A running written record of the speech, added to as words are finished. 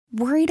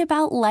Worried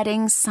about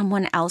letting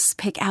someone else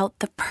pick out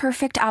the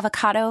perfect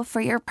avocado for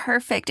your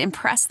perfect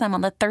impress them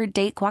on the third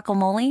date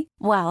guacamole?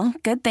 Well,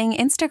 good thing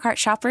Instacart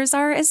shoppers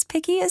are as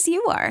picky as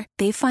you are.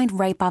 They find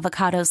ripe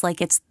avocados like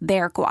it's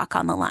their guac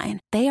on the line.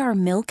 They are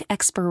milk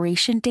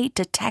expiration date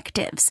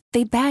detectives.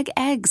 They bag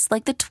eggs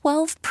like the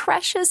 12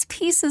 precious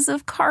pieces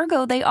of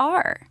cargo they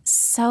are.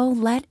 So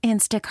let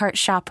Instacart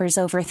shoppers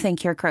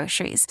overthink your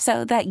groceries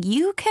so that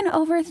you can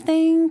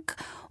overthink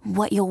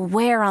what you'll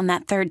wear on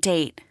that third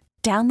date.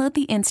 Download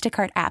the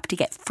Instacart app to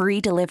get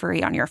free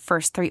delivery on your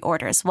first 3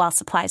 orders while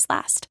supplies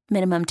last.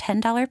 Minimum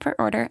 $10 per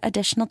order.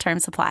 Additional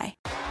terms apply.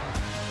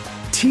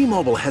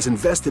 T-Mobile has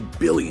invested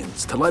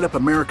billions to light up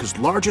America's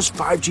largest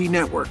 5G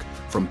network,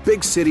 from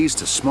big cities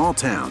to small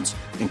towns,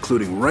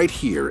 including right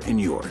here in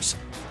yours.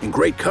 And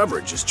great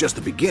coverage is just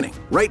the beginning.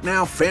 Right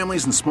now,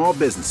 families and small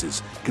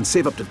businesses can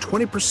save up to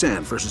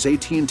 20% versus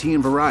AT&T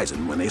and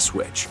Verizon when they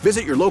switch.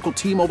 Visit your local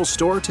T-Mobile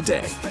store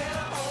today.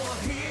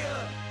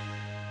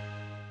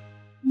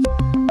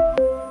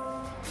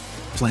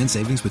 Plan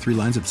savings with 3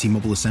 lines of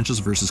T-Mobile Essentials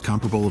versus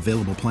comparable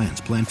available plans.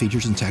 Plan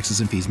features and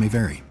taxes and fees may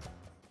vary.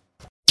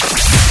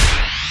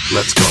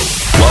 Let's go.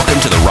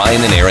 Welcome to the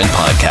Ryan and Erin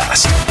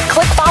podcast.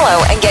 Click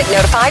follow and get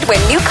notified when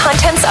new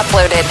content's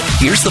uploaded.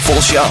 Here's the full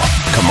show,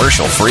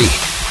 commercial free.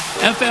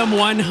 FM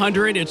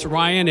 100, it's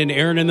Ryan and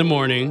Erin in the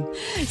morning.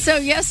 So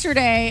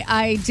yesterday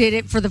I did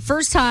it for the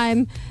first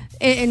time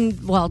in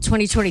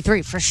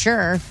 2023 for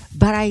sure,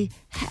 but I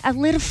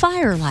lit a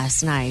fire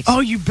last night.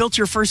 Oh, you built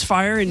your first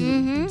fire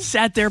and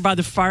sat there by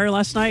the fire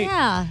last night?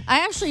 Yeah. I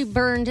actually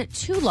burned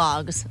 2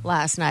 logs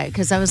last night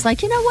because I was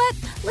like, you know what?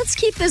 Let's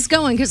keep this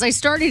going, because I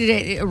started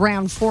it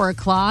around 4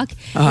 o'clock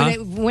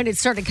when it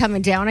started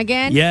coming down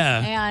again.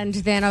 Yeah. And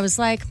then I was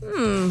like,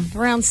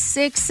 around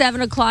 6,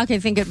 7 o'clock, I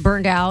think it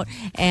burned out.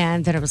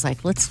 And then I was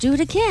like, let's do it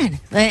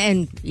again.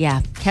 And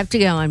yeah, kept it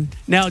going.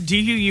 Now, do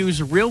you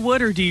use real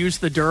wood or do you use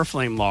the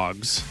Duraflame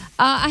logs?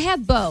 I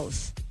have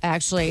both,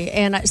 actually.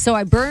 And so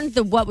I burned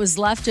what was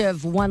left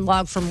of one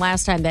log from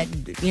last time that,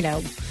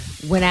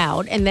 went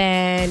out. And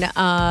then,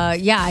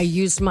 I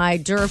used my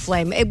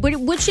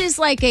Duraflame, which is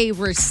like it's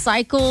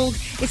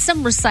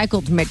some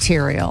recycled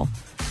material.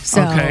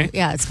 So,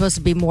 yeah, it's supposed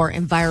to be more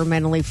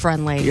environmentally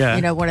friendly.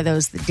 Yeah. One of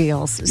those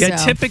deals. Yeah,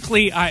 so.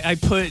 Typically I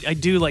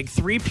do like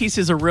 3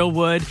 pieces of real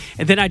wood,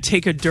 and then I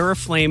take a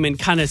Duraflame and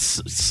kind of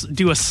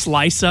do a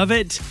slice of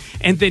it,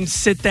 and then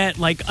sit that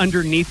like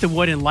underneath the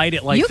wood and light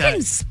it like that. You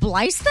can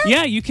splice them?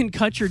 Yeah, you can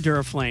cut your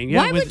Duraflame.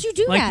 Yeah, Why would you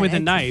do that? Like with a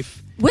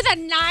knife. With a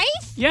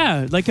knife?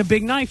 Yeah, like a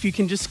big knife. You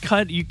can just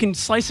you can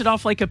slice it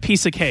off like a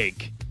piece of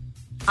cake.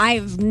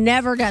 I've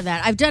never done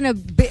that. I've done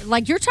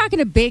you're talking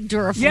a big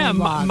Duraflame. Yeah,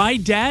 log. my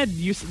dad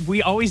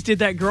we always did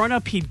that growing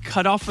up. He'd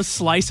cut off a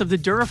slice of the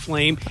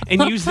Duraflame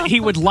and he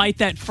would light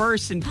that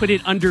first and put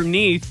it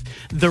underneath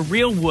the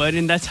real wood,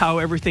 and that's how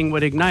everything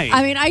would ignite.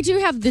 I mean, I do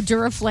have the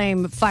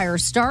Duraflame fire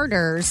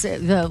starters,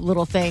 the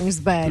little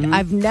things, but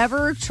I've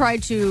never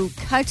tried to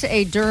cut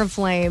a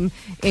Duraflame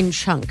in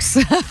chunks.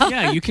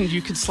 Yeah, you can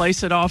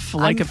slice it off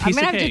like a piece of cake.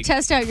 I'm gonna have to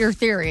test out your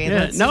theory.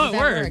 Yeah. No, it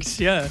works.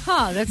 Yeah.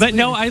 Huh, that's but weird.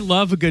 No, I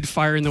love a good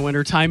fire in the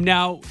wintertime.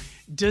 Now,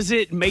 does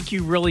it make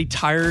you really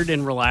tired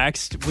and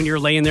relaxed when you're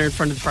laying there in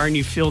front of the fire and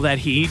you feel that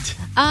heat?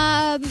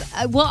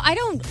 Well, I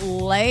don't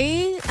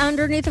lay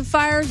underneath a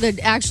fire.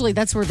 Actually,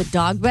 that's where the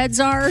dog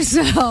beds are.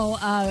 So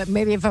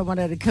maybe if I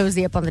wanted to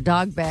cozy up on the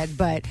dog bed,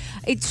 but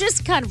it's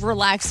just kind of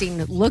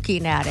relaxing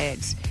looking at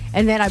it.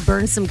 And then I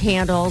burned some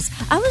candles.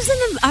 I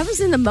was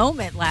in the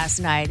moment last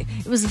night.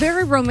 It was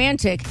very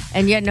romantic,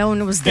 and yet no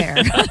one was there.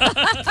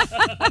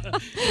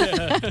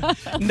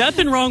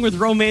 Nothing wrong with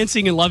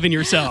romancing and loving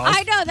yourself.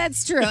 I know,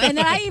 that's true. And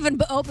then I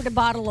even opened a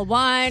bottle of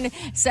wine,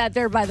 sat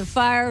there by the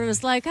fire. It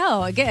was like,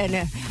 oh,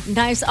 again,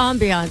 nice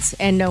ambiance,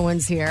 and no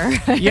one's here.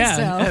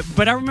 Yeah,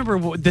 but I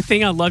remember the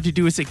thing I loved to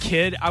do as a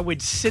kid. I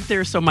would sit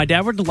there. So my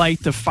dad would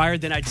light the fire.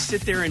 Then I'd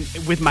sit there and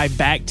with my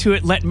back to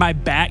it, let my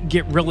back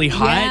get really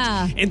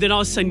hot. And then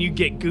all of a sudden you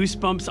get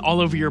goosebumps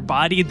all over your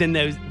body. Then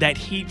that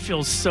heat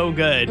feels so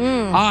good.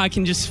 I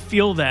can just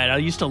feel that. I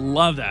used to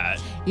love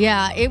that.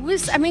 Yeah, it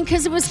was,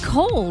 because it was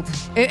cold.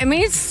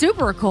 It's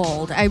super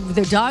cold.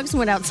 The dogs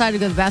went outside to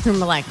go to the bathroom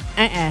and were like,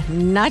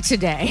 not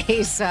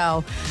today.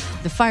 So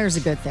the fire's a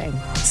good thing.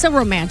 So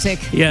romantic.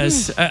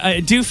 Yes,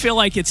 I do feel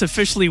like it's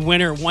officially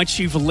winter once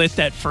you've lit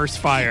that first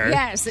fire.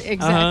 Yes,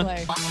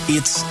 exactly.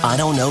 It's I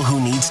don't know who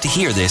needs to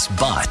hear this,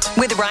 but.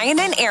 With Ryan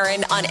and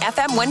Erin on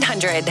FM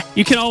 100.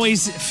 You can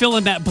always fill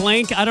in that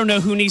blank. I don't know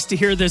who needs to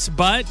hear this,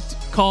 but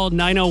call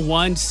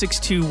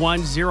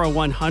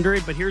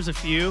 901-621-0100. But here's a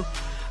few.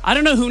 I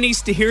don't know who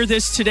needs to hear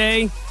this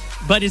today,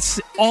 but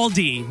it's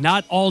Aldi,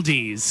 not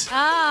Aldi's.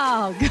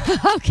 Oh,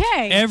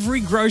 okay.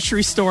 Every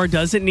grocery store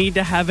doesn't need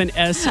to have an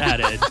S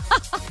added.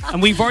 And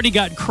we've already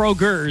got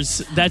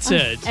Kroger's. That's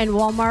it. And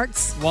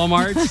Walmart's,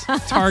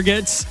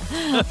 Target's.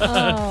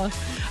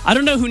 I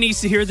don't know who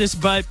needs to hear this,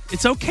 but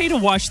it's okay to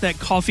wash that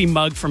coffee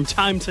mug from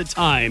time to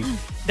time.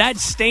 That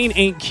stain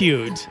ain't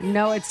cute.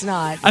 No, it's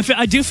not.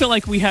 I do feel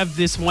like we have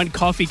this one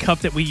coffee cup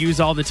that we use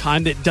all the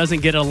time that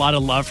doesn't get a lot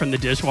of love from the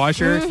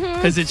dishwasher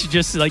because it's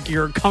just like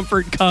your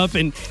comfort cup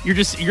and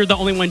you're the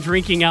only one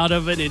drinking out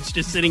of it. It's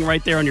just sitting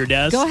right there on your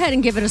desk. Go ahead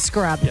and give it a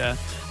scrub. Yeah.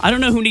 I don't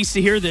know who needs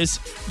to hear this,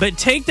 but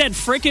take that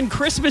freaking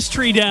Christmas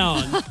tree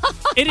down.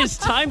 It is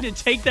time to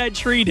take that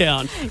tree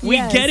down. We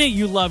get it.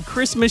 You love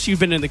Christmas. You've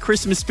been in the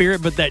Christmas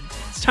spirit, but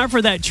it's time for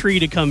that tree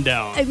to come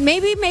down.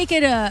 Maybe make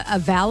it a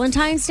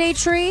Valentine's Day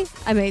tree.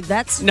 I mean,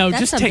 that's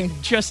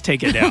just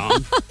take it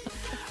down.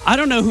 I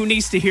don't know who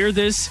needs to hear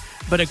this,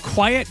 but a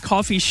quiet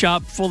coffee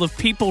shop full of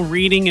people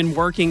reading and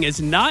working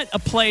is not a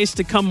place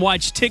to come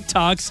watch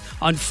TikToks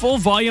on full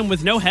volume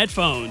with no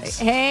headphones.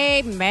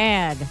 Hey,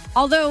 man.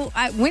 Although,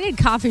 when did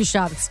coffee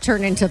shops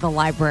turn into the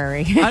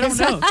library? I don't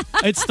know.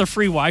 It's the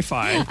free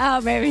Wi-Fi.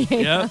 Oh, maybe.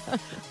 Yeah.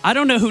 I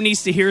don't know who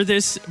needs to hear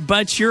this,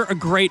 but you're a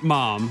great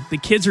mom. The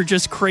kids are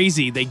just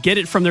crazy. They get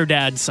it from their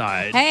dad's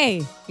side.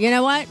 Hey, you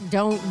know what?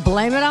 Don't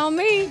blame it on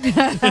me.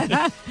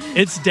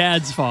 It's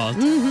dad's fault.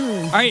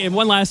 All right, and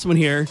one last one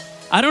here.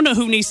 I don't know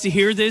who needs to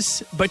hear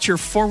this, but your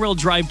four-wheel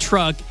drive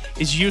truck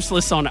is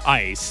useless on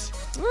ice.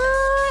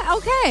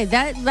 Okay,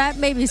 that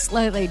may be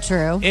slightly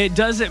true. It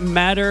doesn't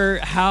matter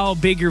how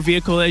big your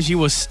vehicle is, you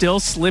will still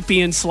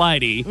slippy and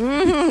slidey.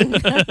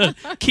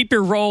 Keep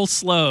your roll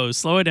slow.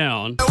 Slow it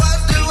down. What do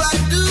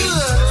I do?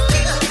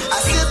 I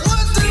said,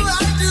 what do I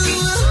do?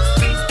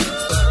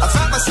 I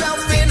find myself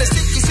in a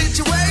sticky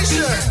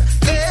situation.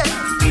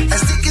 Yeah, a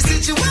sticky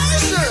situation.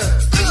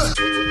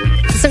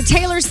 So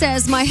Taylor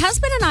says, my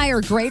husband and I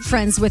are great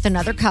friends with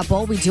another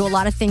couple. We do a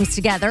lot of things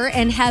together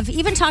and have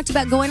even talked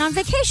about going on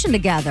vacation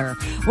together.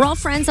 We're all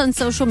friends on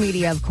social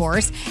media, of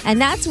course, and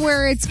that's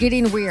where it's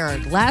getting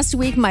weird. Last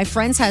week, my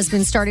friend's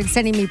husband started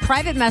sending me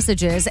private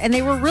messages, and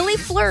they were really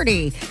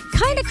flirty,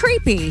 kind of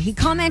creepy. He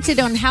commented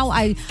on how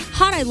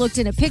hot I looked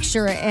in a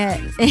picture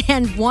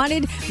and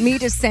wanted me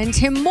to send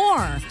him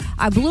more.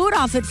 I blew it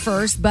off at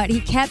first, but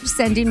he kept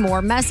sending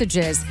more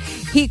messages.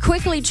 He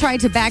quickly tried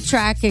to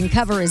backtrack and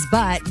cover his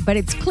butt, but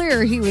it's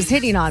clear he was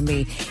hitting on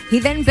me. He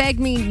then begged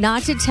me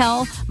not to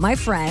tell my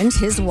friend,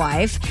 his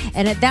wife,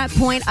 and at that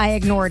point, I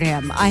ignored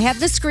him. I have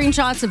the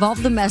screenshots of all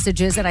of the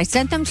messages, and I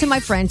sent them to my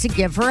friend to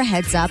give her a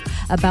heads up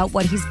about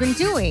what he's been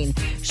doing.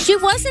 She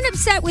wasn't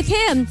upset with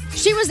him.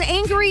 She was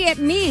angry at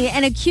me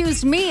and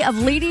accused me of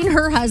leading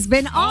her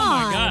husband on.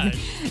 Oh, my gosh.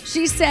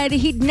 She said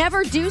he'd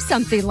never do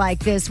something like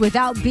this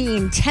without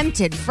being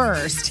tempted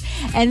first.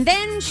 And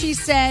then she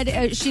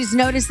said she's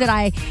noticed that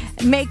I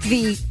make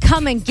the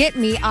come and get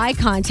me eye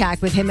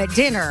contact with him at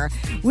dinner.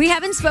 We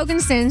haven't spoken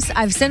since.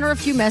 I've sent her a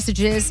few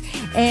messages,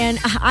 and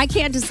I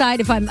can't decide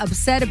if I'm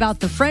upset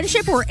about the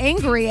friendship or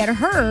angry at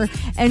her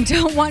and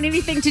don't want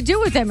anything to do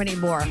with them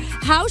anymore.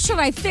 How should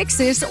I fix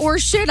this, or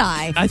should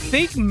I? I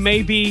think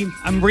maybe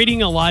I'm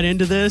reading a lot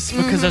into this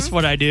because that's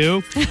what I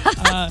do.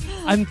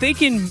 I'm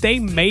thinking they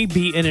may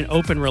be in an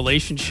open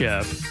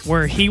relationship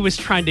where he was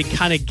trying to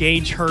kind of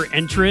gauge her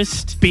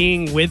interest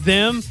being with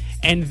them.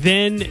 And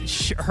then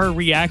her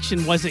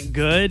reaction wasn't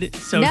good.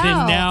 So then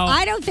now...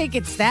 I don't think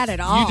it's that at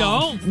all. You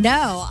don't?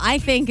 No, I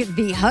think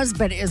the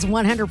husband is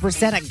 100%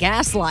 a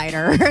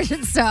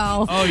gaslighter.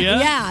 So... Oh,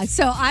 yeah? Yeah.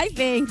 So I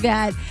think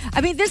that...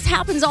 I mean, this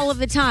happens all of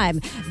the time.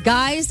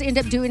 Guys end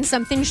up doing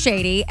something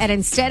shady, and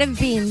instead of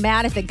being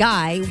mad at the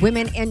guy,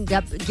 women end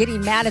up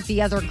getting mad at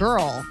the other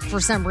girl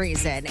for some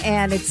reason.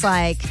 And it's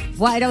like,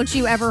 why don't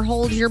you ever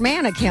hold your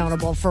man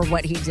accountable for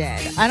what he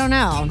did? I don't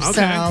know. Okay.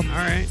 So, all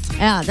right.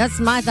 Yeah, that's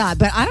my thought.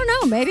 But I don't know.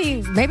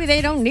 Maybe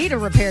they don't need to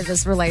repair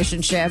this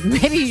relationship.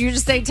 Maybe you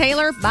just say,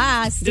 Taylor,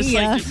 bye, see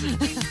ya.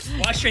 Just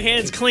wash your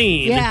hands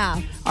clean.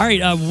 Yeah. All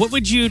right. What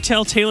would you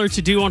tell Taylor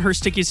to do on her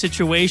sticky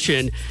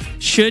situation?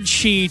 Should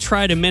she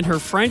try to mend her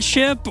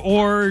friendship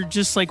or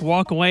just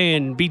walk away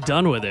and be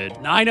done with it?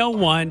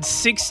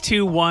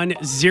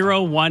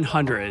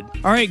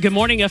 901-621-0100. All right. Good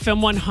morning,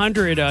 FM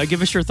 100.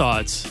 Give us your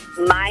thoughts.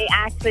 My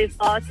actual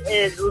thought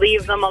is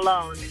leave them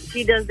alone.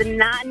 She does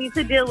not need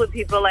to deal with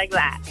people like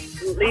that.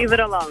 Leave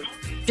it alone.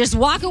 Just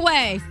walk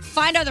away.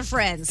 Find other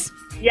friends.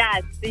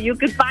 Yes, you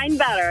could find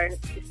better,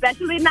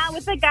 especially not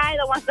with a guy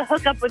that wants to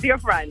hook up with your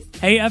friend.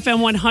 Hey,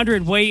 FM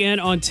 100, weigh in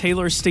on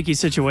Taylor's sticky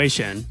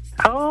situation.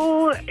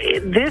 Oh,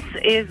 this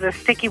is a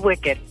sticky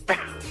wicket.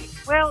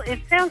 Well, it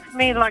sounds to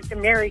me like the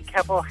married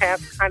couple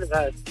have kind of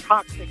a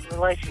toxic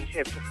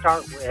relationship to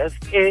start with.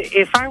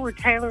 If I were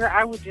Taylor,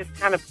 I would just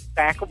kind of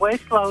back away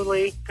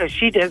slowly because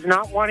she does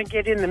not want to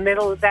get in the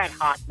middle of that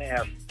hot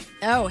mess.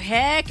 Oh,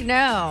 heck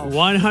no.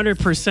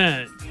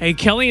 100%. Hey,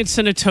 Kelly and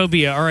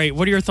Senatobia, all right,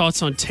 what are your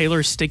thoughts on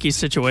Taylor's sticky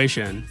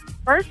situation?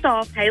 First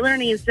off, Taylor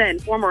needs to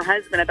inform her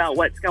husband about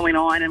what's going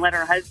on and let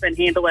her husband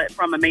handle it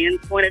from a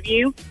man's point of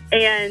view,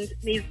 and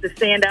needs to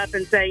stand up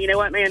and say, you know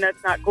what, man,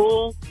 that's not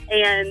cool,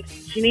 and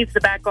she needs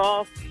to back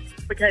off,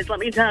 because let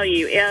me tell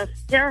you, if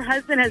her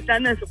husband has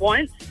done this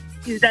once,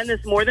 he's done this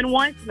more than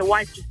once, and the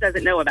wife just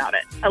doesn't know about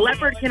it. A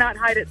leopard cannot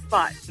hide its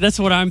spots. That's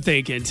what I'm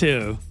thinking,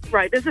 too.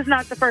 Right. This is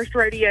not the first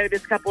rodeo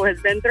this couple has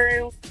been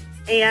through,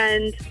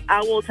 and I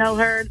will tell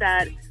her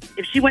that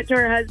if she went to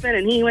her husband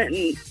and he went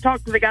and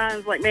talked to the guy and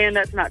was like, man,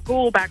 that's not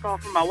cool, back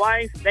off from my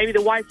wife, maybe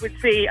the wife would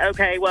see,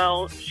 okay,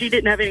 well, she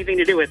didn't have anything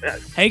to do with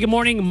this. Hey, good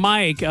morning,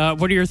 Mike.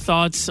 What are your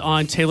thoughts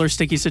on Taylor's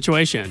sticky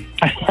situation?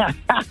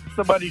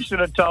 Somebody should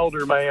have told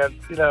her, man.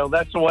 You know,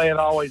 that's the way it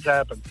always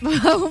happens.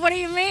 What do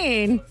you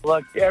mean?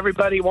 Look,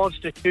 everybody wants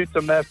to shoot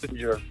the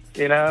messenger.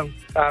 You know,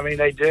 I mean,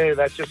 they do.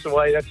 That's just the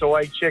way. That's the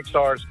way chicks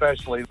are,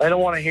 especially. They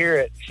don't want to hear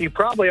it. She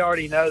probably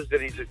already knows that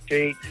he's a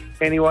cheat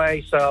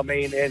anyway. So I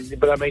mean,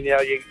 you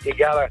know, you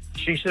gotta.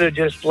 She should have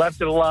just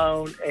left it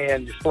alone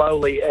and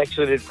slowly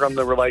exited from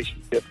the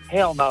relationship.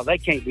 Hell no, they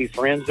can't be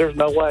friends. There's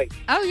no way.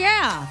 Oh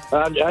yeah.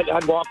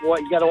 I'd walk away.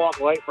 You got to walk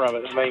away from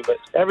it. I mean, but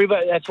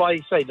everybody. That's why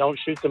you say don't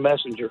shoot the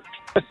messenger.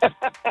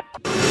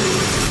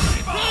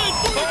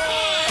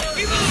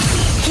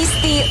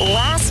 He's the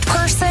last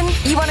person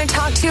you want to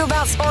talk to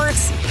about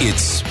sports.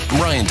 It's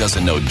Ryan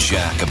Doesn't Know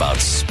Jack About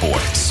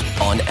Sports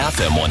on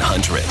FM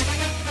 100.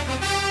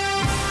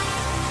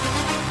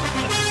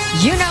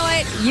 You know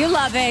it. You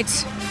love it.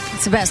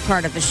 It's the best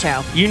part of the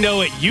show. You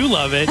know it. You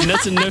love it. And that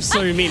doesn't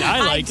necessarily mean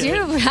I like it.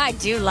 I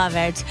do love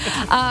it.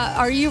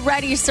 Are you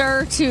ready,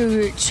 sir,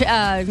 to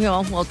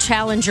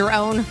challenge your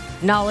own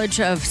knowledge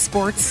of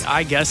sports?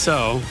 I guess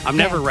so. I'm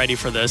never ready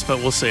for this, but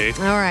we'll see.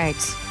 All right.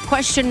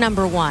 Question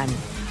number 1.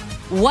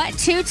 What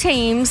 2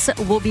 teams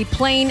will be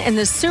playing in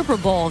the Super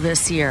Bowl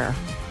this year?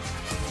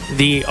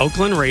 The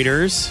Oakland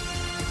Raiders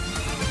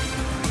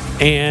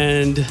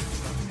and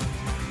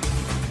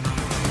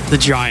the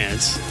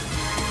Giants.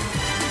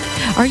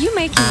 Are you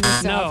making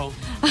this up? No.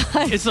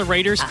 Is the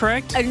Raiders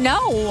correct? No.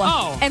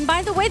 Oh. And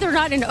by the way, they're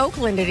not in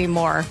Oakland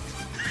anymore.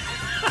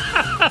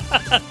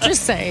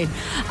 Just saying.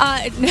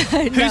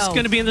 Who's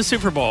going to be in the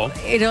Super Bowl?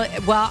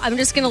 Well, I'm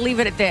just going to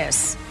leave it at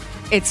this.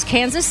 It's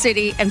Kansas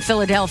City and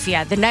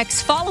Philadelphia. The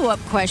next follow-up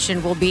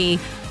question will be,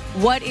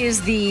 what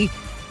is the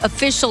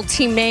official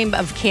team name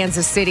of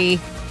Kansas City?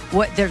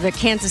 They're the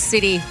Kansas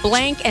City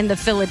blank and the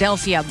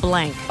Philadelphia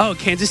blank. Oh,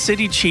 Kansas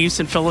City Chiefs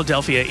and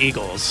Philadelphia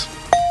Eagles.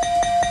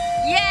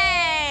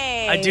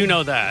 Yay! I do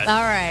know that.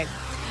 All right.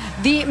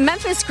 The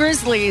Memphis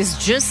Grizzlies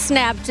just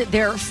snapped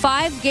their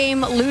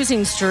 5-game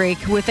losing streak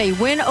with a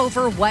win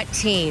over what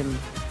team?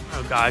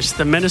 Oh, gosh.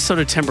 The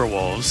Minnesota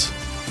Timberwolves.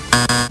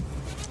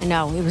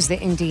 No, it was the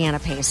Indiana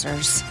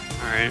Pacers.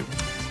 All right.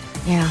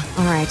 Yeah,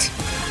 all right.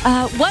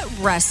 What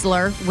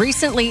wrestler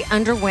recently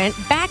underwent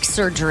back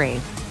surgery?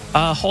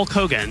 Hulk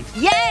Hogan.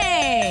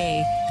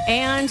 Yay!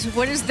 And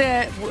what is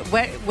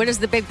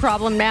the big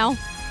problem now?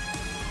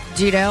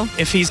 Do you know?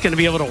 If he's going to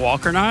be able to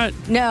walk or not?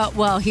 No,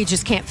 well, he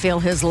just can't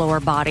feel his lower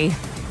body.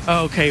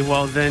 Okay,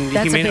 well, then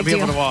That's he may not be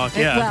deal. able to walk.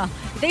 Yeah. Well,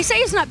 they say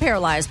he's not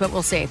paralyzed, but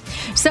we'll see.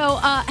 So,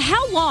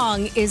 how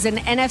long is an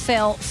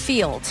NFL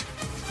field?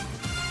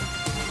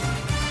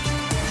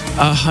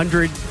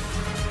 100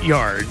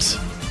 yards.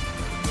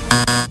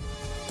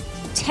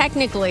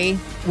 Technically,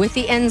 with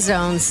the end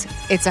zones,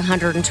 it's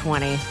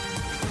 120. All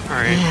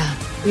right. Yeah.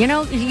 You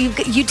know,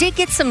 you did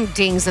get some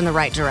dings in the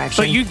right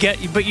direction.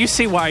 But you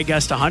see why I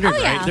guessed 100,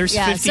 yeah. right? There's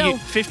Yeah,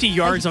 50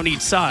 yards on each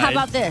side. How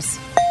about this?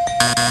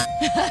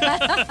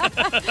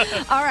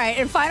 All right,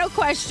 and final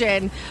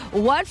question.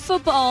 What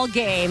football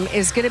game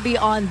is going to be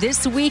on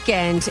this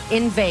weekend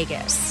in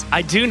Vegas?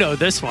 I do know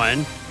this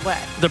one. What?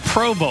 The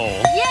Pro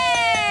Bowl.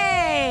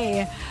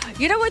 Yay!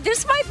 You know what?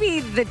 This might be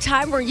the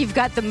time where you've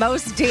got the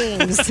most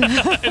dings.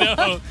 I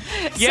know.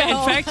 Yeah, So-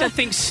 in fact, I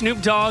think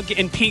Snoop Dogg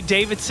and Pete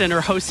Davidson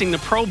are hosting the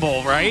Pro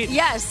Bowl, right?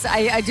 Yes,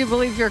 I do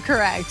believe you're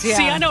correct. Yeah.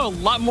 See, I know a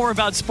lot more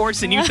about sports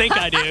than you think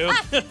I do.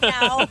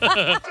 No.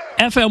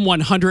 FM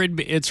 100,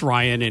 it's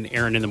Ryan and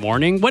Erin in the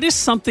morning. What is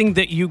something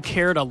that you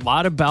cared a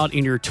lot about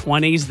in your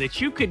 20s that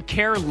you could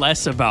care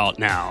less about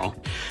now?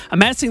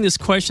 I'm asking this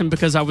question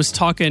because I was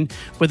talking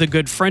with a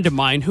good friend of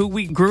mine who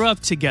we grew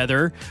up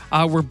together.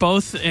 We're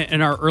both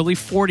in our early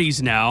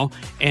 40s now,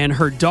 and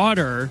her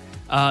daughter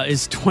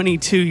is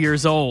 22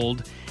 years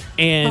old,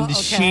 and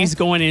she's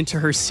going into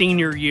her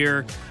senior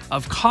year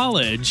of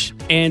college.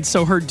 And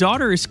so her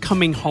daughter is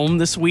coming home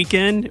this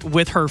weekend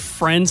with her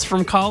friends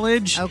from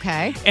college.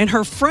 Okay. And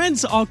her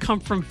friends all come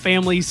from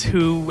families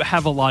who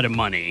have a lot of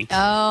money.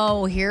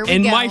 Oh, here we go.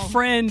 And my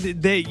friend,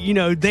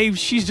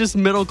 she's just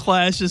middle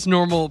class, just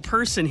normal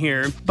person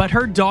here. But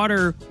her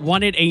daughter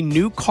wanted a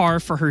new car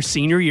for her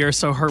senior year.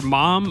 So her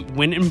mom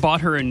went and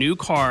bought her a new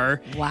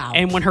car. Wow.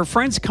 And when her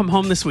friends come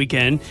home this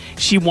weekend,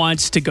 she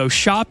wants to go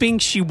shopping.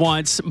 She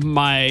wants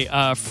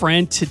my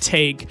friend to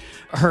take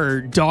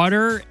her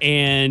daughter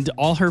and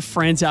all her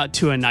friends out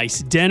to a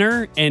nice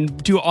dinner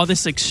and do all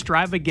this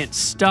extravagant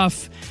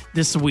stuff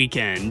this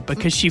weekend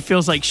because she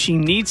feels like she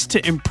needs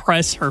to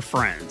impress her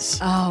friends.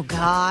 Oh,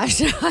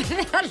 gosh.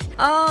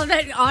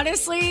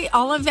 Honestly,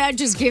 all of that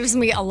just gives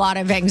me a lot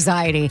of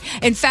anxiety.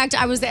 In fact,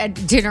 I was at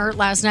dinner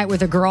last night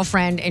with a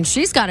girlfriend, and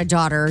she's got a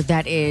daughter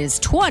that is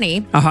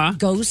 20,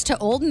 goes to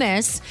Ole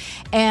Miss,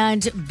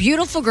 and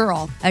beautiful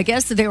girl. I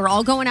guess they were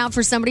all going out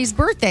for somebody's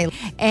birthday,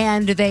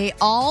 and they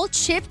all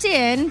chipped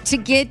in to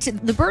get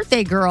the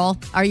birthday girl,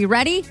 are you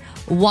ready?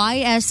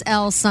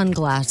 YSL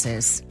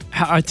sunglasses.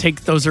 I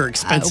take those are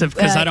expensive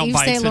because I don't Yves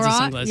buy Saint expensive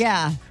Laurent? sunglasses.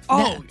 Yeah.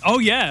 Oh,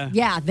 yeah.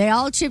 Yeah, they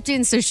all chipped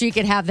in so she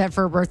could have that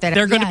for her birthday.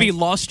 They're going to be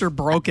lost or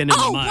broken in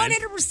Oh, mine.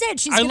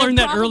 100%. I learned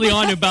that early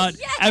on about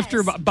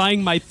after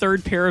buying my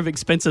third pair of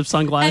expensive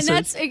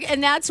sunglasses.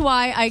 And that's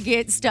why I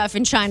get stuff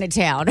in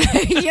Chinatown.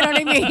 You know what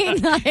I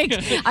mean?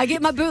 Like, I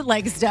get my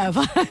bootleg stuff.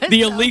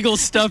 The illegal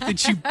stuff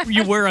that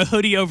you wear a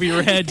hoodie over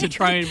your head to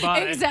try and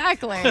buy.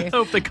 Exactly. I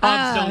hope the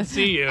cops don't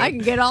see you. I can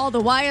get all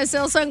the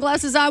YSL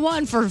sunglasses I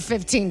want for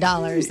 $15.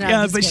 No,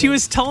 yeah, but she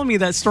was telling me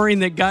that story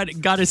and that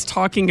got us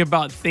talking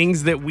about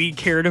things that we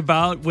cared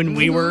about when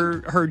we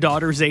were her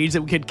daughter's age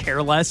that we could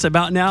care less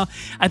about now.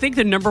 I think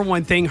the number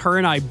one thing her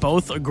and I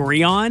both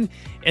agree on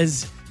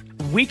is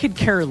we could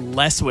care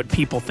less what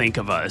people think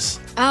of us.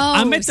 Oh,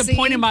 I'm at the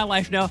point in my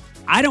life now,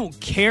 I don't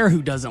care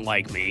who doesn't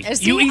like me.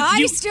 See,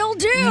 I still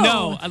do.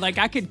 No, like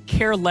I could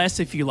care less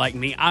if you like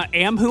me. I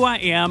am who I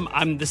am.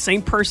 I'm the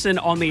same person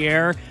on the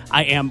air.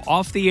 I am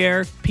off the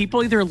air.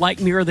 People either like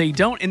me or they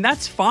don't, and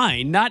that's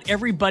fine. Not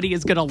everybody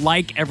is going to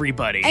like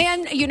everybody.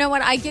 And you know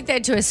what? I get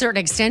that to a certain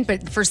extent,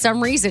 but for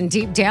some reason,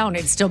 deep down,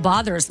 it still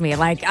bothers me.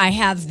 Like I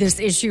have this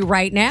issue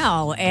right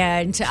now,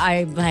 and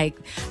I'm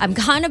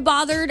kind of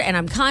bothered, and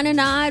I'm kind of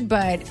not,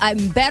 but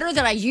I'm better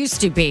than I used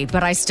to be,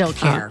 but I still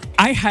care.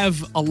 I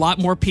have a lot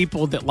more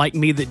people that like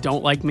me that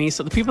don't like me.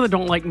 So the people that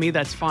don't like me,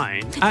 that's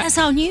fine. That's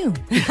on you.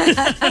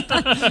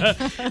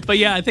 But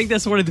yeah, I think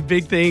that's one of the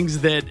big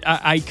things that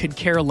I could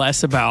care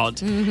less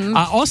about.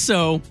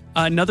 Also,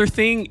 another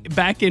thing,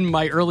 back in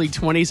my early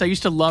 20s, I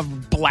used to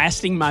love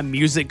blasting my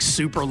music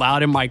super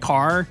loud in my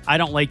car. I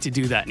don't like to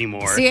do that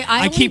anymore. See,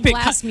 I only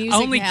blast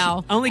music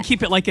now. I only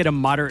keep it like at a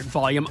moderate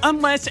volume,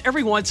 unless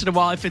every once in a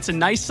while, if it's a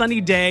nice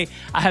sunny day,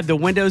 I have the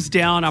windows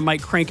down, I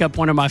might crank up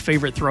one of my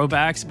favorite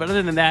throwbacks. But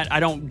other than that, I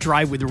don't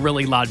drive with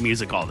really loud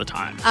music all the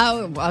time.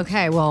 Oh,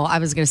 okay. Well, I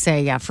was going to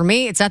say, yeah, for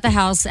me, it's at the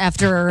house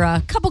after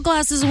a couple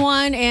glasses of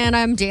wine, and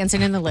I'm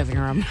dancing in the living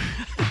room.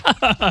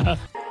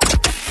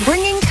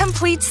 Bringing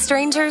complete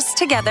strangers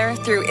together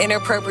through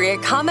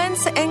inappropriate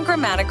comments and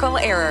grammatical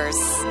errors.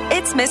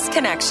 It's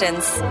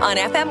Misconnections on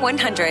FM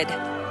 100.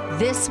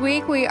 This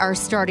week, we are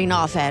starting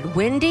off at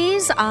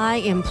Wendy's. I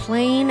am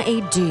playing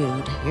a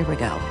dude. Here we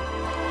go.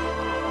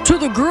 To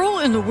the girl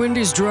in the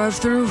Wendy's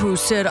drive-thru who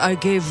said I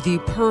gave the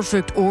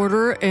perfect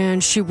order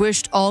and she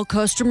wished all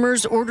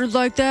customers ordered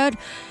like that,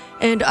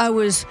 and I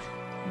was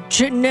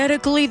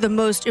genetically the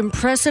most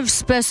impressive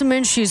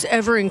specimen she's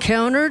ever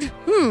encountered.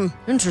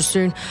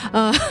 Interesting.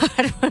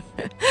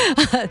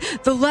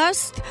 The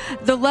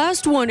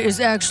last one is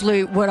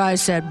actually what I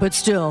said, but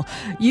still,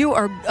 you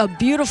are a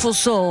beautiful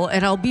soul,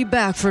 and I'll be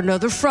back for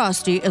another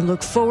Frosty and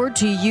look forward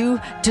to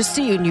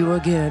seeing you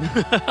again.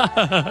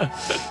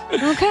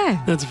 Okay.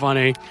 That's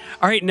funny.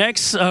 All right,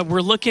 next,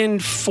 we're looking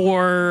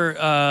for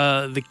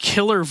the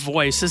killer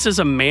voice. This is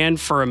a man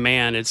for a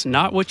man. It's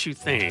not what you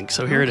think,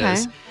 so here it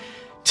is.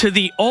 To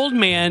the old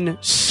man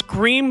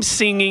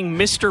scream-singing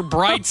Mr.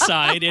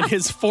 Brightside in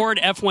his Ford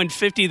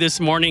F-150 this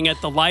morning at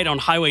the light on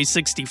Highway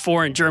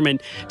 64 in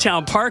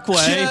Germantown Parkway.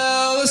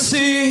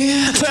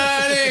 Jealousy,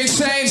 turning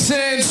saints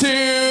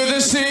into the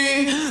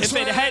sea. If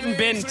it hadn't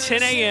been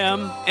 10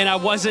 a.m. and I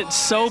wasn't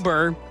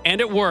sober and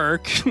at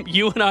work,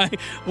 you and I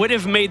would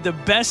have made the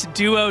best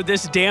duo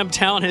this damn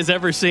town has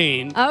ever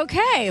seen.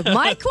 Okay.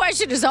 My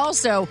question is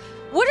also,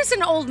 what is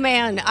an old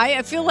man?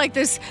 I feel like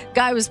this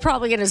guy was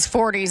probably in his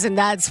 40s, and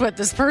that's what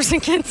this person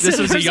considers. This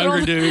was a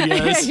younger dude,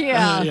 yes.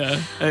 Yeah.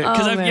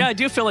 Because I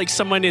do feel like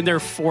someone in their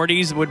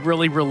 40s would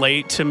really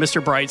relate to Mr.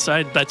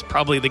 Brightside. That's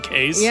probably the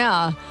case.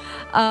 Yeah.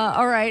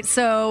 All right.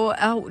 So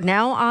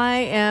now I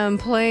am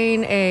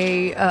playing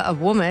a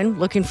woman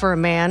looking for a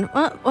man.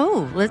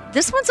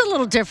 This one's a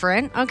little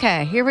different.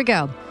 Okay, here we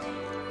go.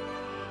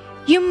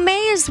 You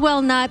may as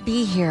well not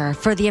be here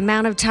for the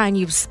amount of time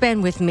you've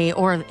spent with me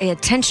or the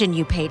attention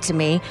you pay to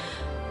me.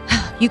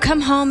 You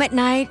come home at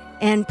night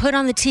and put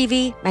on the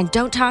TV and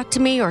don't talk to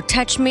me or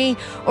touch me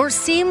or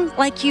seem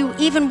like you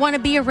even want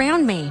to be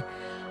around me.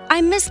 I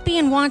miss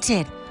being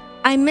wanted.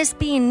 I miss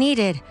being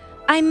needed.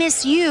 I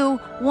miss you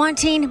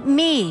wanting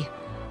me.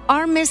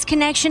 Our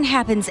misconnection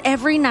happens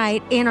every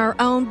night in our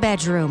own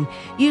bedroom.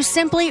 You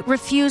simply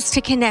refuse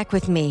to connect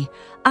with me.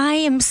 I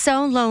am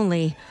so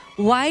lonely.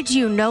 Why do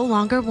you no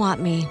longer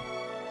want me?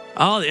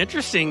 Oh,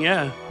 interesting,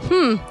 yeah.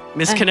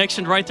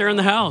 Misconnection right there in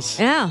the house.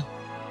 Yeah.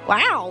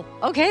 Wow.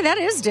 Okay, that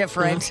is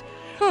different.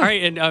 All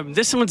right, and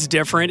this one's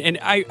different, and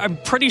I'm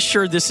pretty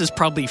sure this is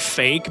probably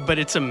fake, but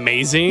it's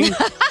amazing.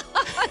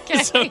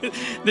 Okay. So,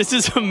 this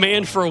is a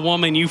man for a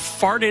woman. You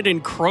farted in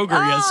Kroger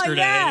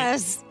yesterday.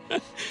 Yes.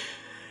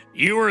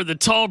 You were the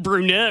tall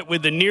brunette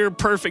with the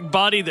near-perfect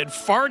body that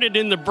farted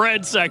in the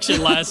bread section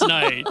last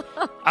night.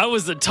 I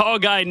was the tall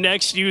guy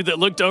next to you that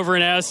looked over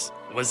and asked,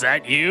 "Was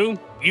that you?"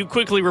 You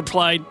quickly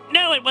replied,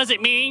 "No, it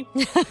wasn't me."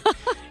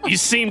 You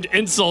seemed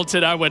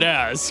insulted, I would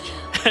ask.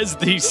 As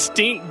the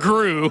stink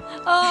grew,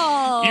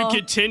 you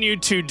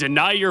continued to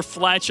deny your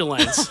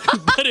flatulence,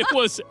 but it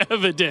was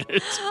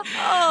evident.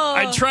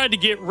 I tried to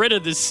get rid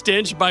of the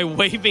stench by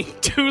waving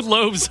 2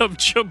 loaves of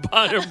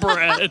ciabatta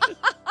bread.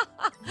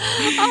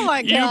 Oh,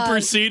 my God. You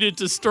proceeded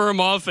to storm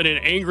off in an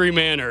angry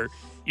manner.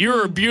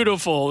 You're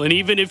beautiful, and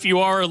even if you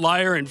are a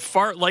liar and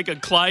fart like a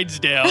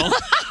Clydesdale, Oh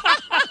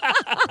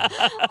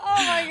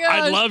my gosh.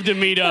 I'd love to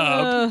meet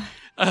up.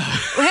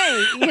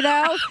 Hey,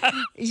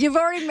 you've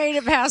already made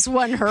it past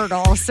one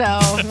hurdle, so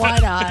why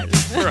not?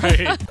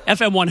 Right.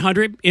 FM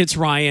 100, it's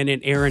Ryan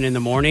and Erin in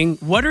the morning.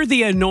 What are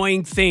the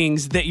annoying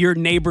things that your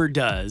neighbor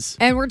does?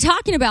 And we're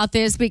talking about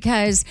this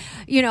because,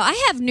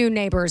 I have new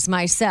neighbors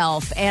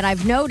myself, and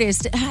I've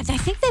noticed, I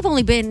think they've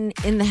only been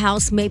in the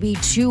house maybe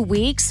 2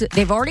 weeks.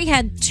 They've already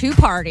had 2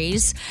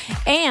 parties,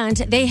 and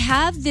they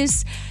have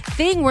this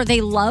thing where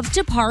they love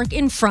to park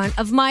in front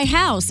of my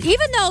house.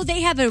 Even though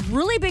they have a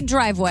really big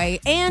driveway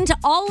and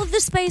all of the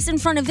space in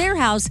front of their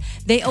house,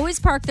 they always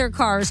park their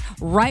cars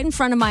right in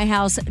front of my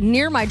house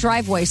near my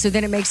driveway. So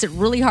then it makes it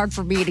really hard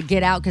for me to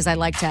get out because I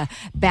like to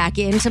back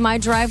into my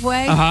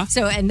driveway.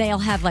 So, and they'll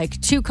have like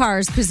 2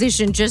 cars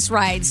positioned just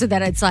right so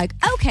that it's like,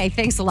 okay,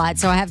 thanks a lot.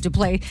 So I have to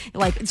play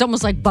it's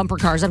almost like bumper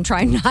cars. I'm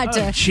trying not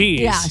to. Jeez.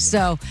 Yeah.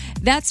 So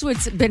that's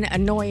what's been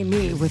annoying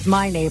me with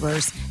my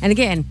neighbors. And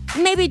again,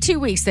 maybe 2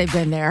 weeks they've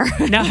been there.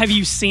 Now, have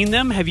you seen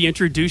them? Have you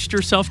introduced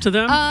yourself to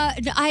them?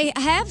 I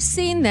have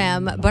seen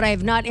them, but I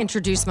have not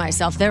introduced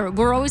myself.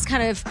 We're always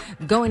kind of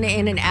going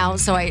in and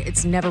out, so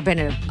it's never been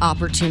an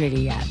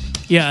opportunity yet.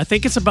 Yeah, I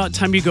think it's about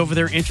time you go over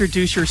there,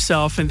 introduce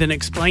yourself, and then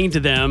explain to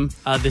them,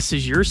 this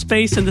is your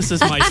space and this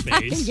is my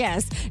space.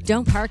 Yes.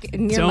 Don't park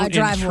near my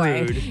driveway.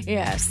 Intrude.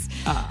 Yes.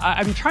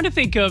 I'm trying to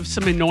think of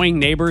some annoying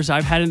neighbors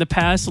I've had in the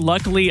past.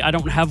 Luckily, I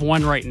don't have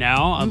one right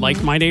now. I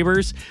like my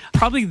neighbors.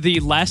 Probably the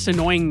last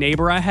annoying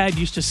neighbor I had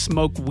used to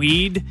smoke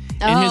weed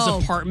in his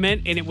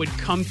apartment, and it would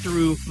come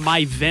through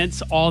my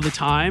vents all the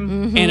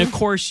time. And of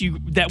course,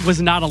 that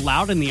was not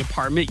allowed in the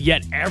apartment,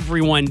 yet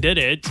everyone did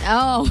it.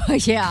 Oh,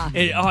 yeah.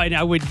 And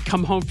I would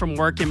come home from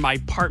work and my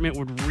apartment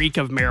would reek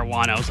of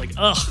marijuana. I was like,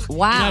 ugh.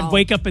 Wow. And I'd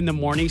wake up in the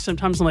morning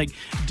sometimes. I'm like,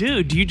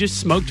 dude, do you just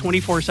smoke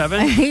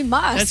 24/7? He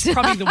must. That's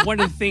probably one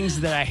of the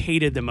things that I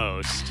hated the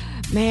most.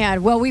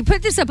 Man, well, we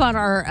put this up on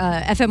our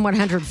FM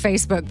 100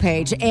 Facebook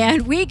page,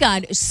 and we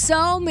got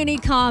so many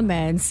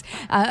comments.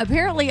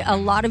 Apparently, a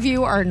lot of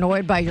you are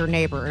annoyed by your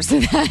neighbors.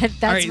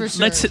 That's All right, for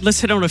sure. let's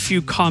hit on a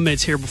few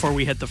comments here before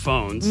we hit the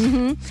phones.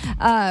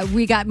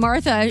 We got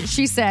Martha.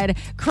 She said,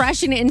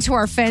 crashing into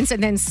our fence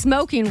and then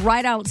smoking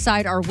right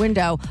outside our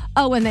window.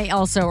 Oh, and they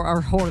also are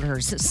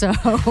hoarders. So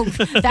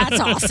that's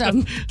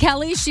awesome.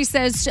 Kelly, she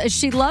says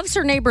she loves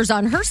her neighbors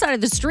on her side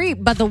of the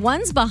street, but the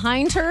ones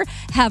behind her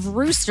have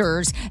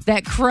roosters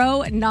that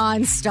crow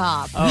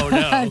nonstop. Oh,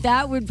 no.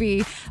 That would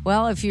be,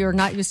 well, if you're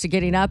not used to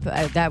getting up,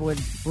 that would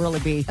really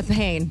be a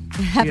pain,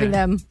 having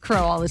them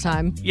crow all the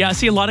time. Yeah, I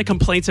see a lot of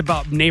complaints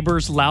about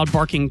neighbors' loud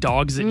barking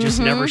dogs that just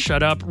never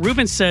shut up.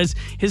 Ruben says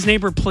his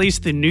neighbor plays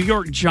the New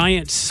York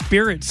Giants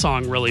Spirit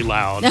song really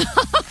loud.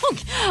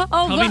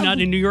 Probably not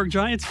a New York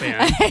Giants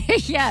fan.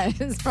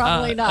 Yes,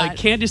 probably not.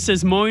 Candace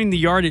says mowing the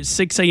yard at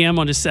 6 a.m.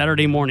 on a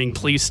Saturday morning.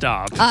 Please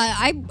stop.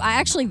 I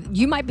actually,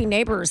 you might be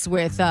neighbors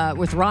with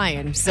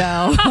Ryan,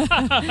 so.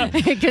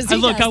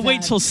 I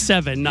wait till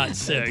 7, not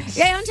 6.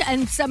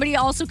 And somebody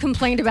also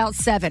complained about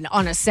 7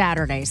 on a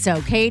Saturday. So,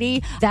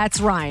 Katie,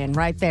 that's Ryan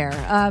right there.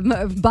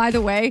 By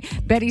the way,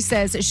 Betty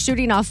says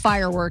shooting off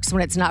fireworks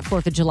when it's not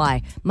 4th of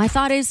July. My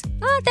thought is,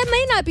 that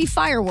may not be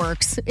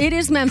fireworks. It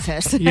is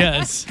Memphis.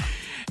 Yes.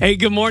 Hey,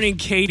 good morning,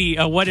 Katie.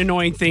 What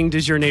annoying thing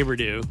does your neighbor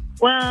do?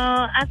 Well,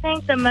 I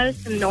think the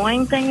most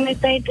annoying thing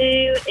that they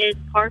do is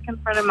park in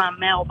front of my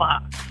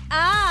mailbox.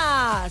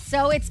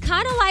 So it's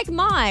kind of like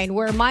mine,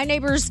 where my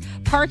neighbors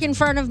park in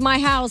front of my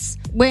house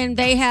when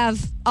they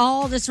have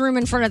all this room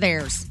in front of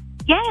theirs.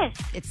 Yes.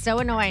 It's so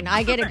annoying.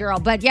 I get it, girl.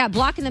 But yeah,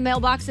 blocking the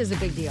mailbox is a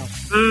big deal.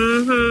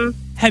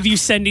 Have you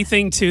said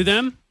anything to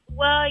them?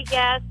 Well,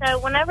 yeah. So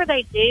whenever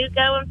they do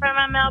go in front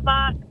of my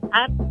mailbox,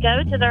 I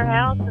go to their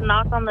house and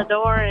knock on the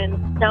door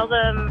and tell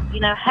them,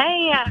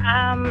 hey,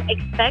 I'm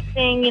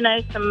expecting,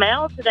 some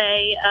mail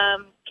today.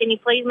 Can you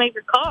please move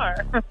your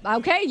car?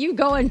 Okay, you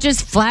go and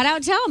just flat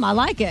out tell them. I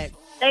like it.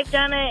 They've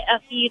done it a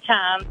few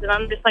times, and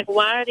I'm just like,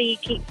 why do you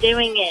keep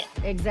doing it?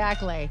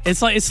 Exactly.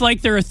 It's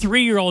like they're a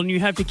 3-year-old, and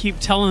you have to keep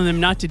telling them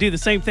not to do the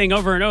same thing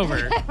over and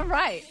over.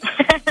 Right.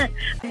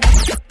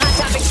 Hot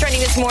topics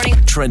trending this morning.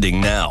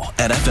 Trending now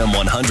at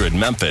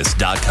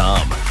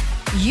FM100Memphis.com.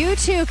 You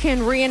two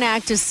can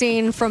reenact a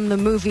scene from the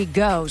movie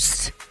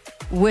Ghost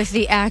with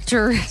the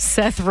actor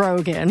Seth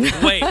Rogen.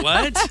 Wait,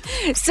 what?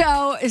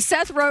 So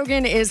Seth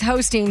Rogen is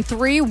hosting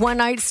 3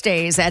 one-night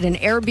stays at an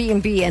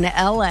Airbnb in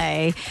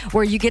L.A.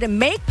 where you get to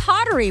make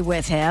pottery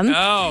with him.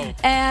 Oh.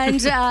 And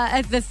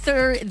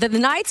the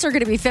nights are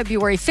going to be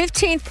February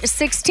 15th,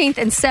 16th,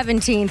 and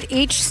 17th.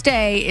 Each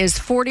stay is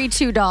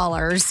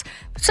 $42.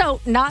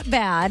 So not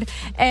bad.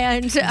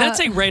 And that's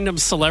a random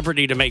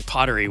celebrity to make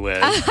pottery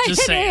with.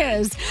 Just saying.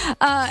 It is.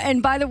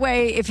 And by the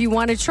way, if you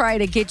want to try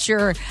to get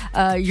your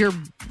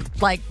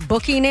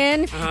booking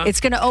in, it's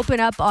going to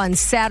open up on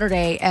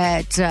Saturday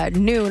at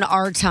noon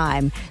our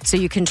time. So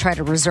you can try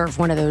to reserve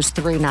one of those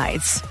 3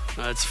 nights.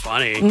 That's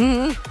funny.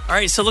 All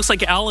right, so it looks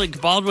like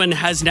Alec Baldwin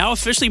has now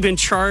officially been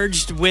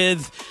charged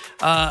with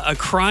a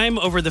crime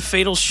over the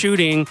fatal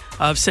shooting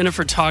of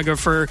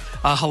cinematographer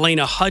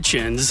Helena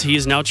Hutchins. He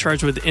is now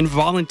charged with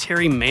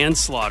involuntary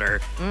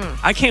manslaughter.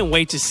 I can't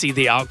wait to see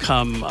the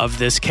outcome of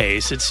this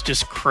case. It's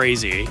just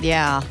crazy.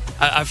 Yeah.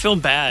 I feel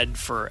bad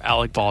for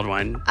Alec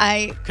Baldwin.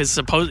 Because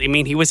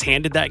he was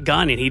handed that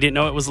gun and he didn't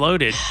know it was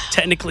loaded.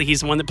 Technically,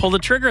 he's the one that pulled the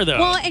trigger, though.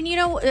 Well, and you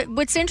know,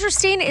 what's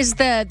interesting is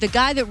the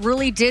guy that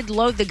really did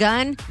load the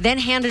gun, then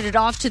handed it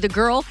off to the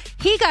girl.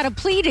 He got a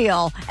plea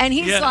deal, and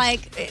he's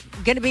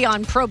going to be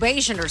on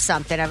probation or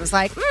something. I was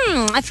like,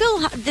 I feel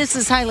this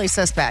is highly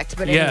suspect.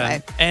 But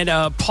anyway. And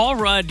Paul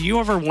Rudd, do you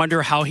ever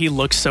wonder how he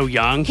looks so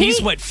young? He's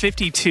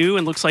 52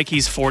 and looks like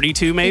he's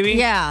 42 maybe?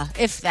 Yeah,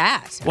 if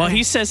that. Well,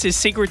 he says his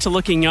secret to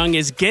looking young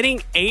is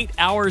getting 8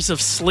 hours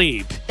of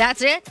sleep.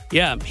 That's it?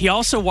 Yeah. He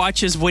also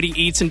watches what he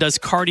eats and does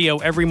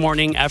cardio every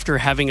morning after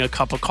having a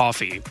cup of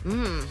coffee.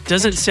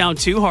 Doesn't sound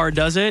too hard,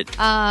 does it?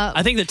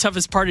 I think the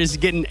toughest part is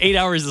getting 8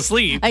 hours of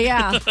sleep.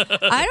 Yeah.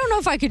 I don't know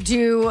if I could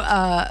do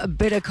a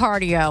bit of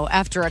cardio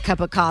after a cup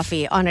of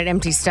coffee on an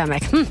empty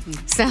stomach.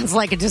 Sounds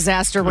like a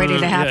disaster waiting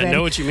to happen. Yeah, I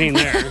know what you mean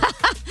there.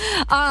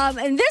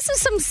 And this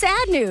is some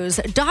sad news.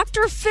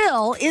 Dr.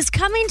 Phil is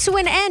coming to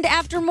an end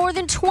after more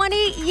than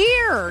 20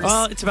 years.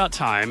 Well, it's about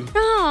time.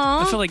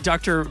 Aww. I feel like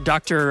Dr.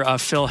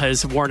 Phil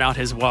has worn out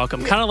his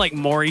welcome, kind of like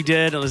Maury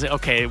did. It was like,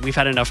 okay, we've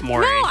had enough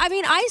Maury. No, I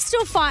mean, I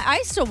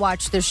still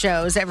watch the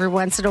shows every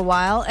once in a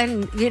while,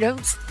 and you know,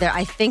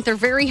 I think they're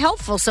very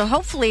helpful. So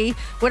hopefully,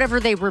 whatever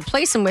they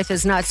replace them with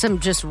is not some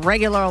just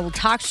regular old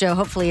talk show.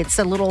 Hopefully, it's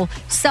a little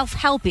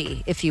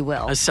self-helpy, if you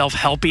will. A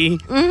self-helpy?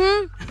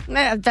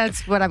 Mm-hmm.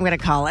 That's what I'm going to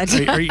call it.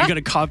 Are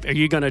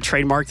you going to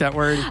trademark that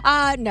word?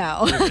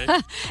 No. Okay.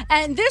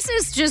 And this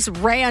is just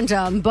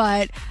random,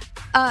 but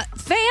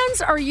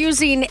fans are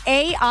using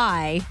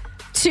AI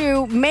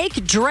to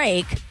make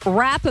Drake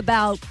rap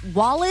about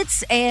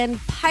wallets and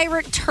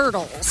pirate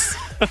turtles.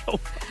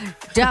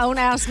 Don't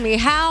ask me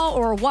how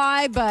or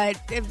why, but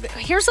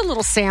here's a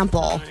little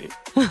sample.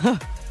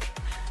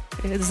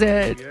 Is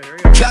it?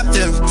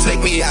 Captain,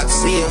 take me out to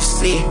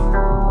CFC.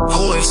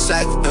 Always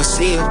sight and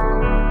see it.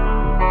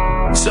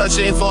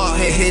 Searching for a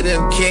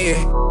hidden key.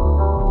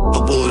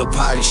 Aboard a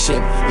party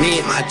ship, me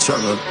and my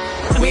trouble.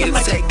 We to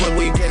take what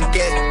we can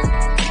get.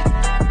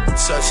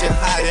 Searching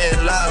high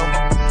and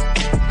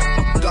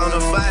low. Gonna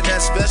find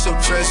that special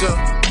treasure.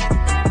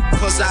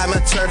 Cause I'm a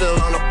turtle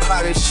on a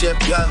pirate ship,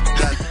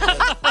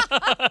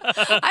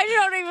 I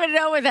don't even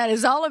know what that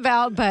is all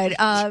about, but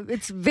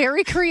it's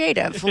very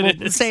creative.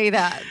 We'll say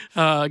that.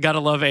 Gotta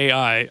love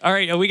AI. All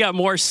right, we got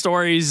more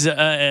stories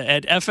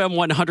at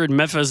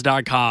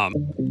FM100Memphis.com.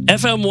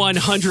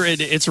 FM100,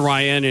 it's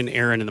Ryan and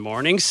Erin in the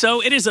morning.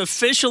 So it is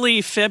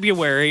officially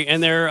February,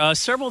 and there are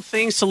several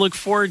things to look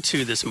forward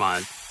to this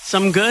month.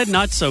 Some good,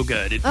 not so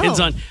good. It depends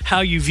on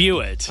how you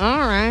view it. All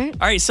right.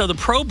 So the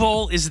Pro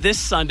Bowl is this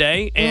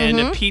Sunday,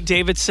 and Pete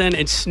Davidson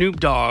and Snoop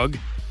Dogg,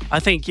 I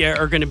think,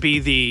 are going to be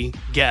the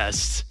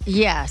guests.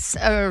 Yes,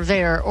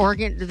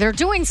 they're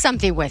doing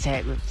something with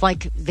it,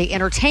 like the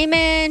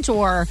entertainment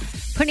or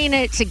putting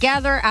it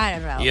together. I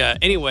don't know. Yeah,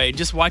 anyway,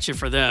 just watch it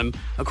for them.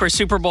 Of course,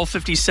 Super Bowl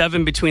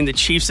 57 between the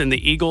Chiefs and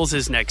the Eagles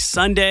is next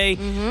Sunday.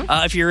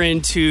 If you're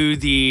into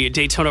the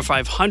Daytona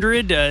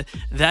 500,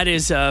 that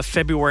is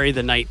February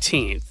the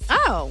 19th.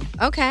 Oh,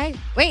 okay.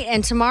 Wait,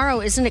 and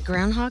tomorrow, isn't it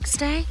Groundhog's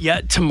Day?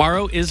 Yeah,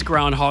 tomorrow is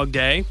Groundhog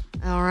Day.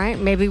 All right,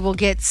 maybe we'll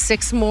get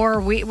 6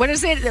 more weeks. What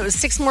is it? It was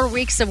 6 more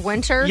weeks of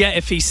winter? Yeah,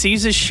 if he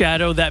sees his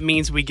shadow, that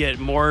means we get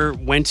more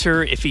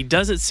winter. If he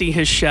doesn't see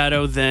his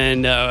shadow,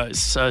 then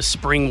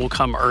spring will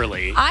come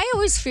early. I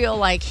always feel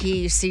like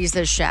he sees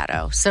the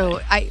shadow. So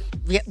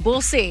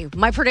we'll see.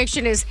 My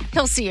prediction is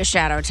he'll see a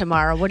shadow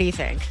tomorrow. What do you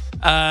think?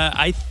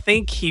 I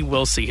think he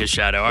will see his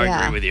shadow. I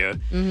agree with you.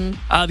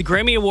 The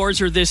Grammy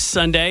Awards are this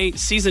Sunday.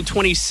 Season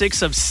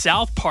 26 of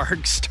South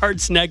Park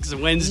starts next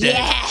Wednesday.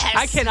 Yes!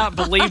 I cannot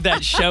believe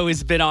that show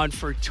has been on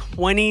for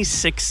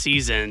 26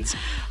 seasons.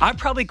 I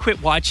probably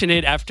quit watching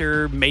it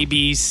after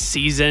maybe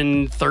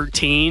season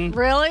 13.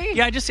 Really?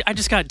 Yeah, I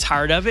just got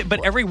tired of it.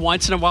 But every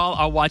once in a while,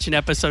 I'll watch an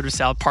episode of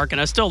South Park, and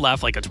I still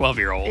laugh like a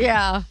 12-year-old.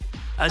 Yeah.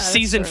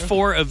 Season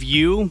 4 of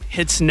You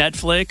hits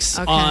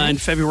Netflix on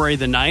February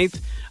the 9th.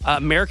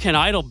 American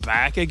Idol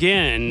back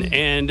again,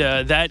 and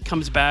that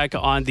comes back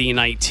on the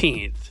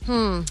 19th.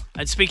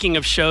 And speaking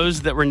of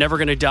shows that were never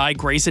going to die,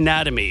 Grey's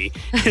Anatomy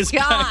is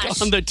back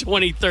on the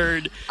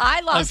 23rd.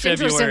 I lost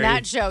interest in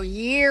that show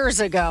years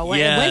ago.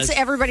 Once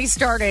everybody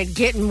started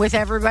getting with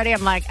everybody,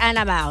 I'm like, and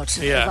I'm out.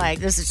 Yeah. Like,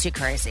 this is too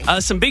crazy.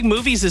 Some big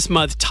movies this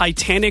month.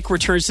 Titanic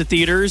returns to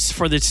theaters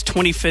for its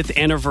 25th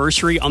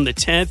anniversary on the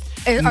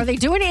 10th. Are they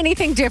doing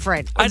anything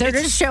different? They're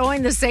just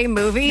showing the same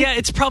movie? Yeah,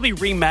 it's probably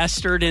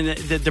remastered, and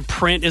the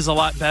print is a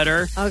lot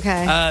better.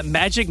 Okay.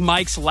 Magic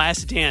Mike's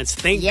Last Dance.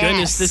 Thank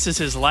goodness this is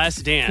his last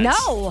dance.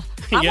 No.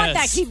 I want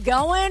that keep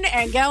going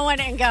and going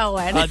and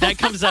going. That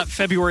comes up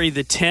February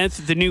the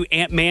 10th. The new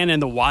Ant-Man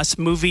and the Wasp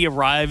movie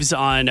arrives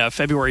on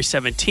February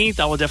 17th.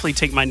 I will definitely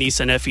take my niece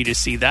and nephew to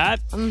see that.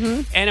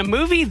 Mm-hmm. And a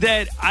movie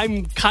that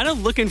I'm kind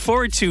of looking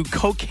forward to,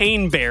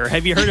 Cocaine Bear.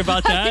 Have you heard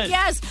about that?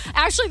 Yes.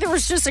 Actually, there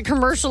was just a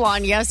commercial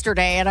on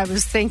yesterday, and I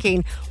was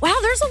thinking, wow,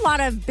 there's a lot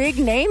of big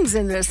names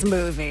in this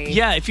movie.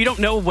 Yeah, if you don't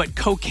know what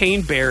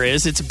Cocaine Bear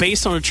is, it's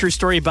based on a true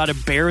story about a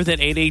bear that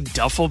ate a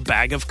duffel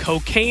bag of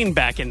cocaine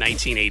back in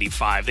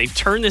 1985. They've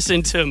turned this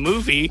into a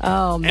movie,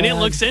 and it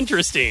looks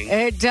interesting.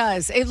 It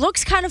does. It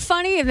looks kind of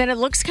funny, and then it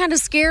looks kind of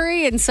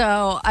scary, and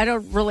so I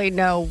don't really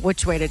know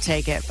which way to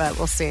take it, but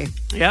we'll see.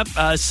 Yep.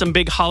 Some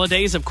big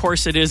holidays. Of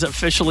course, it is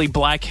officially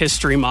Black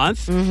History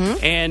Month,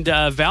 and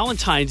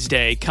Valentine's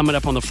Day coming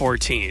up on the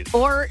 14th.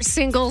 Or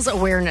Singles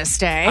Awareness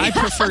Day. I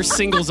prefer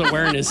Singles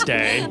Awareness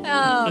Day.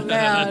 Oh,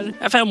 man.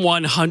 FM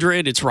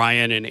 100, it's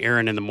Ryan and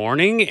Erin in the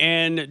morning,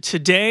 and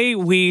today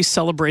we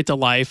celebrate the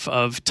life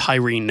of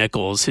Tyree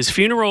Nichols. His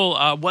funeral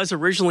was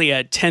originally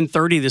at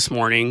 10:30 this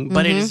morning,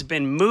 but it has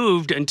been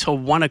moved until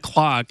 1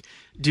 o'clock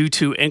due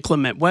to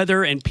inclement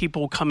weather and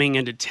people coming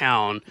into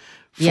town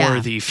for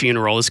the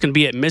funeral. It's going to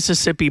be at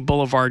Mississippi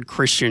Boulevard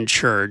Christian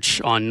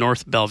Church on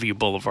North Bellevue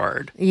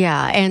Boulevard.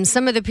 Yeah, and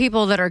some of the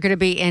people that are going to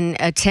be in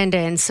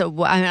attendance,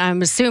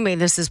 I'm assuming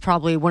this is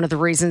probably one of the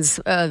reasons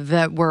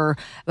that we're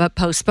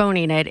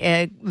postponing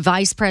it.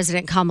 Vice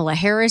President Kamala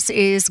Harris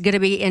is going to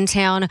be in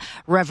town.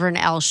 Reverend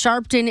Al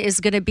Sharpton is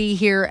going to be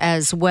here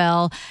as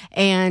well.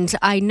 And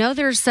I know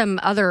there's some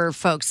other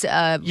folks.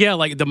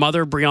 Like the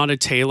mother, Breonna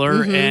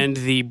Taylor, and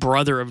the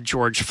brother of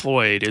George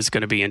Floyd is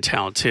going to be in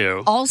town,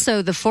 too.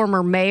 Also, the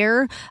former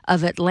mayor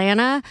of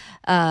Atlanta,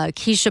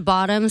 Keisha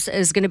Bottoms,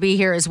 is going to be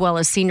here, as well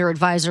as senior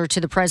advisor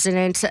to the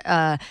president,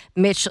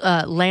 Mitch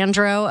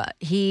Landrieu.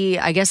 He,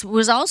 I guess,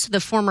 was also the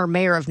former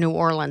mayor of New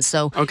Orleans,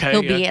 so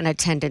he'll be in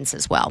attendance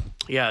as well.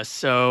 Yeah,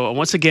 so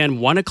once again,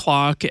 1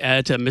 o'clock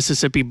at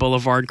Mississippi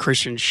Boulevard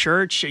Christian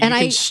Church. You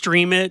can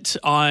stream it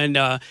on,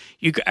 I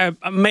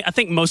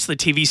think most of the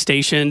TV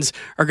stations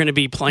are going to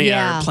be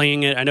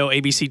playing it. I know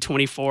ABC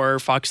 24,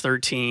 Fox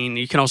 13.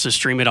 You can also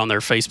stream it on their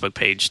Facebook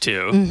page,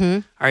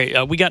 too. All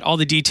right, we got all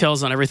the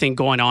details on everything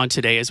going on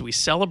today as we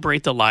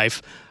celebrate the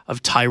life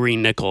of Tyree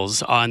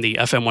Nichols on the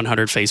FM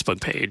 100 Facebook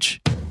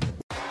page.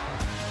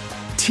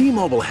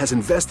 T-Mobile has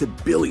invested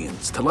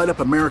billions to light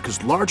up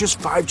America's largest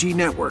 5G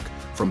network,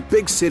 from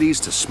big cities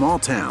to small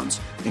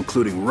towns,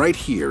 including right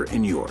here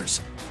in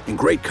yours. And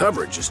great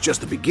coverage is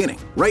just the beginning.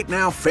 Right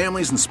now,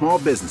 families and small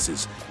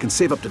businesses can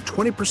save up to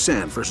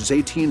 20% versus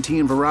AT&T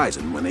and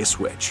Verizon when they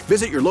switch.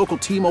 Visit your local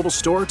T-Mobile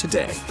store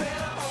today.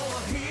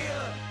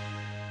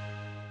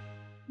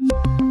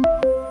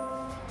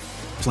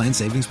 Plan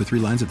savings with 3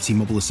 lines of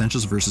T-Mobile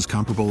Essentials versus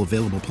comparable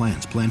available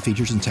plans. Plan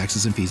features and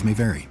taxes and fees may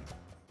vary.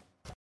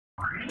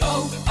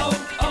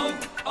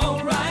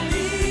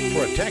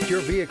 Protect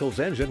your vehicle's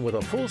engine with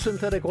a full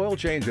synthetic oil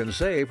change and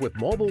save with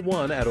Mobile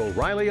One at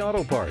O'Reilly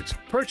Auto Parts.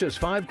 Purchase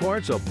 5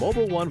 quarts of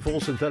Mobile One full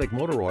synthetic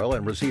motor oil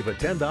and receive a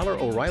 $10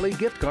 O'Reilly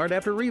gift card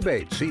after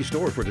rebate. See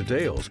store for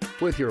details.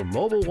 With your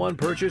Mobile One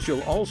purchase,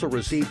 you'll also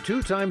receive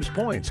 2 times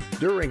points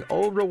during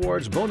O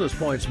Rewards Bonus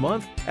Points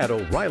Month at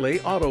O'Reilly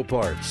Auto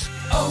Parts.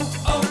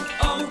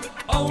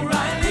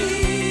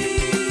 O'Reilly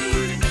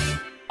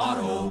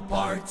Auto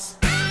Parts.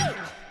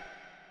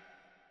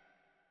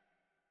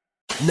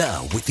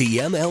 Now, with the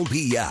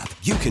MLB app,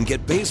 you can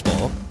get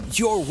baseball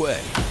your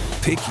way.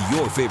 Pick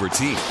your favorite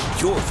team,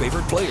 your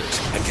favorite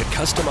players, and get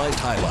customized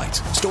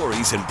highlights,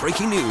 stories, and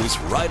breaking news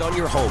right on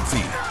your home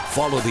feed.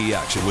 Follow the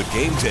action with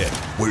Game Day,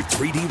 where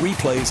 3D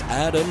replays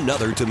add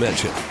another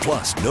dimension.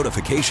 Plus,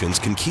 notifications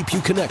can keep you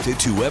connected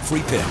to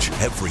every pitch,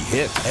 every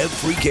hit,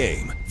 every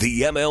game.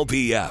 The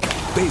MLB app.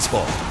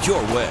 Baseball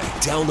your way.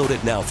 Download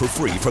it now for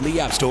free from the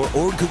App Store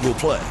or Google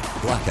Play.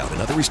 Blackout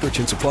and other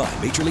restrictions apply.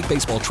 Major League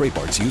Baseball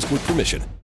trademarks used with permission.